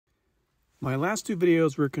My last two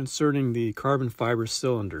videos were concerning the carbon fiber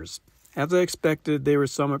cylinders. As I expected, they were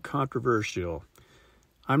somewhat controversial.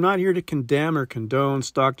 I'm not here to condemn or condone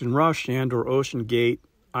Stockton Rush and or OceanGate.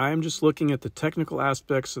 I'm just looking at the technical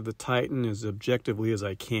aspects of the Titan as objectively as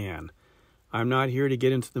I can. I'm not here to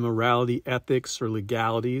get into the morality, ethics, or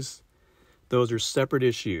legalities. Those are separate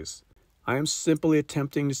issues. I am simply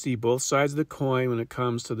attempting to see both sides of the coin when it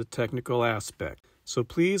comes to the technical aspect. So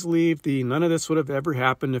please leave the none of this would have ever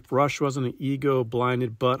happened if Rush wasn't an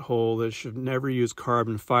ego-blinded butthole that should never use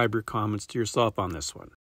carbon fiber comments to yourself on this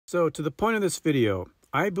one. So to the point of this video,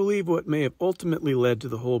 I believe what may have ultimately led to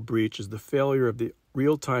the whole breach is the failure of the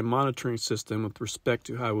real-time monitoring system with respect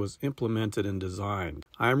to how it was implemented and designed.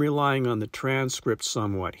 I'm relying on the transcript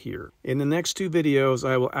somewhat here. In the next two videos,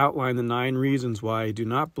 I will outline the 9 reasons why I do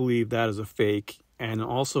not believe that is a fake, and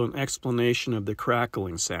also an explanation of the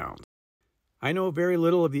crackling sound. I know very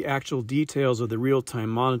little of the actual details of the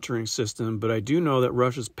real-time monitoring system, but I do know that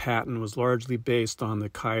Rush's patent was largely based on the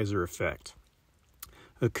Kaiser effect.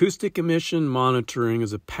 Acoustic emission monitoring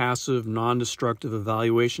is a passive, non-destructive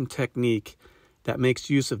evaluation technique that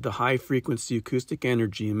makes use of the high-frequency acoustic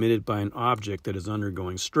energy emitted by an object that is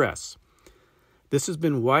undergoing stress. This has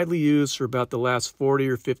been widely used for about the last 40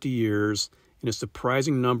 or 50 years in a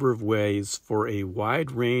surprising number of ways for a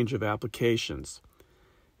wide range of applications.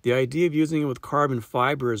 The idea of using it with carbon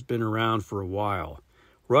fiber has been around for a while.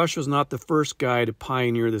 Rush was not the first guy to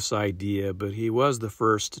pioneer this idea, but he was the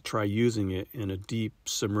first to try using it in a deep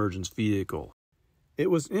submergence vehicle. It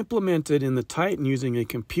was implemented in the Titan using a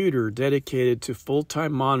computer dedicated to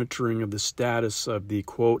full-time monitoring of the status of the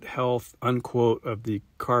quote health unquote of the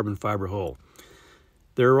carbon fiber hull.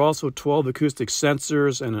 There are also 12 acoustic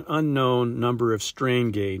sensors and an unknown number of strain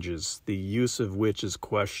gauges, the use of which is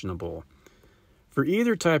questionable. For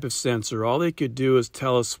either type of sensor, all they could do is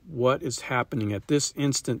tell us what is happening at this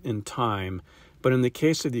instant in time, but in the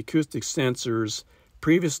case of the acoustic sensors,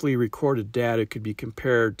 previously recorded data could be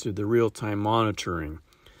compared to the real-time monitoring.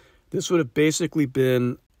 This would have basically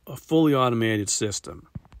been a fully automated system.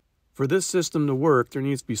 For this system to work, there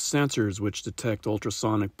needs to be sensors which detect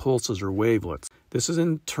ultrasonic pulses or wavelets. This is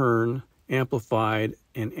in turn amplified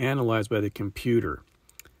and analyzed by the computer.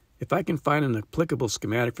 If I can find an applicable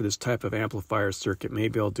schematic for this type of amplifier circuit,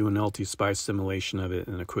 maybe I'll do an LT-SPICE simulation of it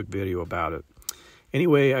and a quick video about it.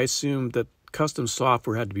 Anyway, I assumed that custom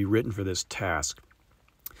software had to be written for this task.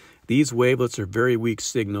 These wavelets are very weak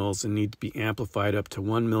signals and need to be amplified up to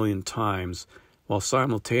 1 million times while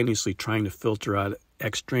simultaneously trying to filter out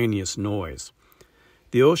extraneous noise.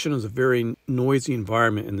 The ocean is a very noisy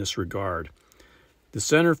environment in this regard. The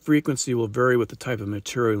center frequency will vary with the type of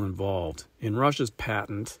material involved. In Rush's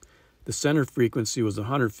patent, the center frequency was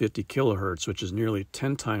 150 kilohertz, which is nearly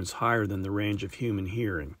 10 times higher than the range of human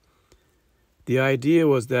hearing. The idea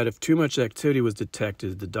was that if too much activity was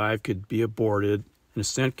detected, the dive could be aborted, an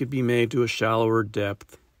ascent could be made to a shallower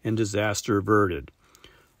depth, and disaster averted.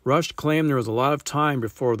 Rush claimed there was a lot of time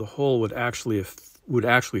before the hull would actually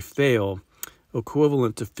fail,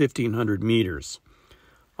 equivalent to 1,500 meters.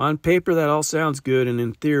 On paper, that all sounds good, and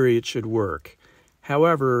in theory, it should work.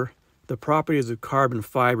 However, the properties of carbon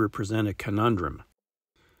fiber present a conundrum.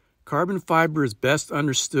 Carbon fiber is best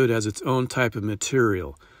understood as its own type of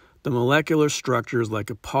material. The molecular structure is like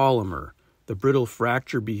a polymer. The brittle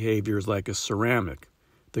fracture behavior is like a ceramic.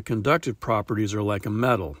 The conductive properties are like a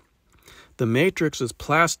metal. The matrix is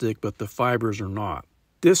plastic, but the fibers are not.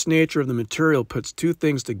 This nature of the material puts two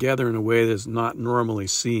things together in a way that is not normally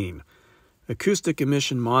seen. Acoustic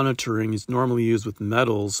emission monitoring is normally used with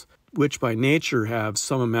metals, which by nature have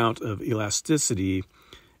some amount of elasticity,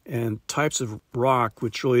 and types of rock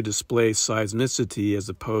which really display seismicity as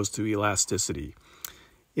opposed to elasticity.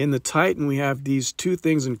 In the Titan, we have these two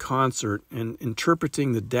things in concert, and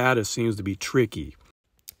interpreting the data seems to be tricky.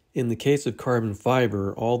 In the case of carbon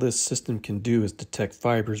fiber, all this system can do is detect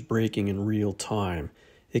fibers breaking in real time.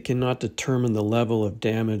 It cannot determine the level of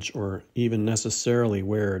damage or even necessarily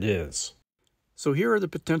where it is. So here are the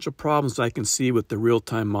potential problems I can see with the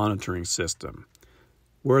real-time monitoring system.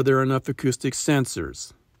 Were there enough acoustic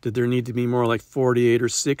sensors? Did there need to be more like 48 or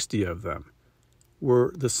 60 of them?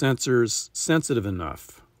 Were the sensors sensitive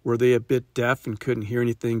enough? Were they a bit deaf and couldn't hear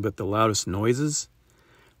anything but the loudest noises?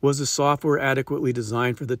 Was the software adequately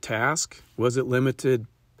designed for the task? Was it limited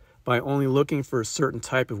by only looking for a certain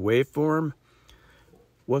type of waveform?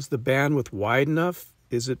 Was the bandwidth wide enough?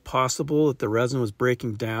 Is it possible that the resin was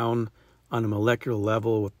breaking down on a molecular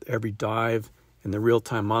level with every dive, and the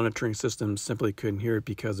real-time monitoring system simply couldn't hear it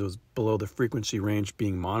because it was below the frequency range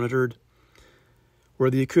being monitored? Were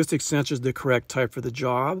the acoustic sensors the correct type for the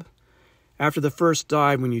job? After the first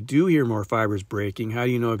dive, when you do hear more fibers breaking, how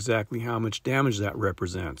do you know exactly how much damage that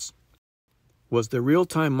represents? Was the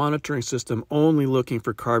real-time monitoring system only looking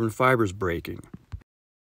for carbon fibers breaking?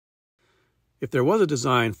 If there was a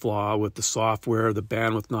design flaw with the software, the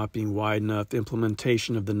bandwidth not being wide enough, the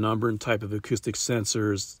implementation of the number and type of acoustic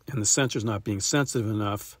sensors, and the sensors not being sensitive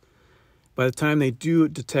enough, by the time they do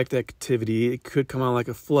detect activity, it could come on like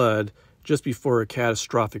a flood just before a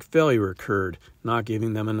catastrophic failure occurred, not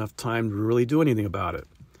giving them enough time to really do anything about it.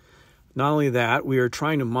 Not only that, we are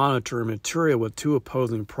trying to monitor a material with two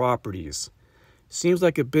opposing properties. Seems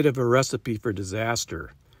like a bit of a recipe for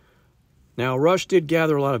disaster. Now, Rush did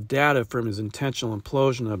gather a lot of data from his intentional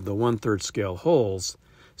implosion of the 1/3 scale holes,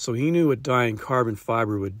 so he knew what dying carbon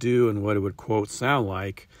fiber would do and what it would, quote, sound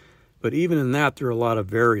like, but even in that, there are a lot of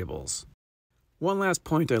variables. One last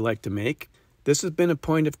point I'd like to make. This has been a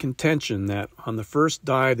point of contention that on the first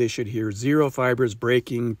dive they should hear 0 fibers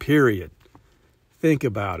breaking, period. Think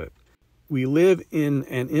about it. We live in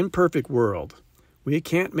an imperfect world. We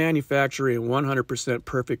can't manufacture a 100%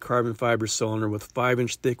 perfect carbon fiber cylinder with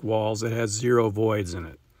 5-inch thick walls that has 0 voids in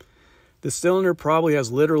it. The cylinder probably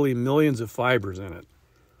has literally millions of fibers in it.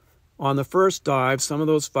 On the first dive, some of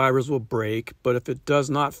those fibers will break, but if it does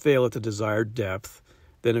not fail at the desired depth,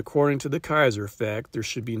 then according to the Kaiser effect, there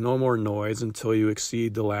should be no more noise until you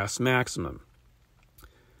exceed the last maximum.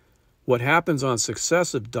 What happens on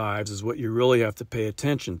successive dives is what you really have to pay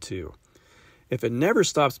attention to. If it never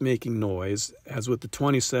stops making noise, as with the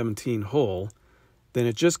 2017 hole, then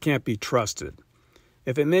it just can't be trusted.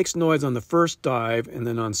 If it makes noise on the first dive and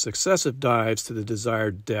then on successive dives to the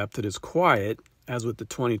desired depth it is quiet, as with the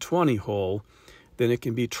 2020 hole, then it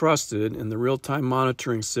can be trusted and the real-time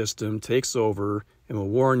monitoring system takes over and will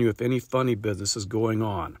warn you if any funny business is going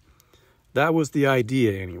on. That was the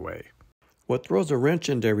idea anyway. What throws a wrench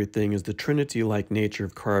into everything is the trinity-like nature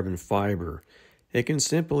of carbon fiber. It can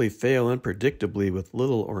simply fail unpredictably with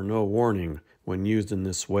little or no warning when used in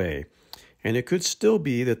this way. And it could still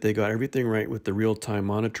be that they got everything right with the real-time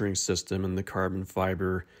monitoring system and the carbon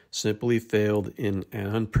fiber simply failed in an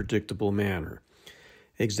unpredictable manner.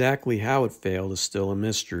 Exactly how it failed is still a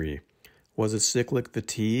mystery. Was it cyclic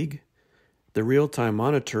fatigue? The real-time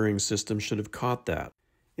monitoring system should have caught that.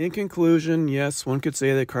 In conclusion, yes, one could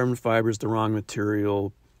say that carbon fiber is the wrong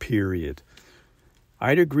material, period.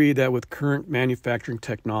 I'd agree that with current manufacturing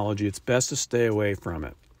technology, it's best to stay away from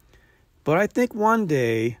it. But I think one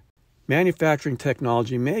day, manufacturing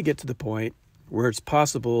technology may get to the point where it's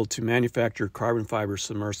possible to manufacture carbon fiber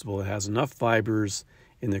submersible that has enough fibers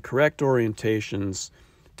in the correct orientations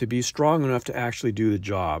to be strong enough to actually do the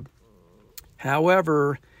job.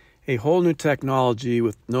 However, a whole new technology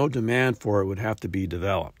with no demand for it would have to be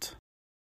developed.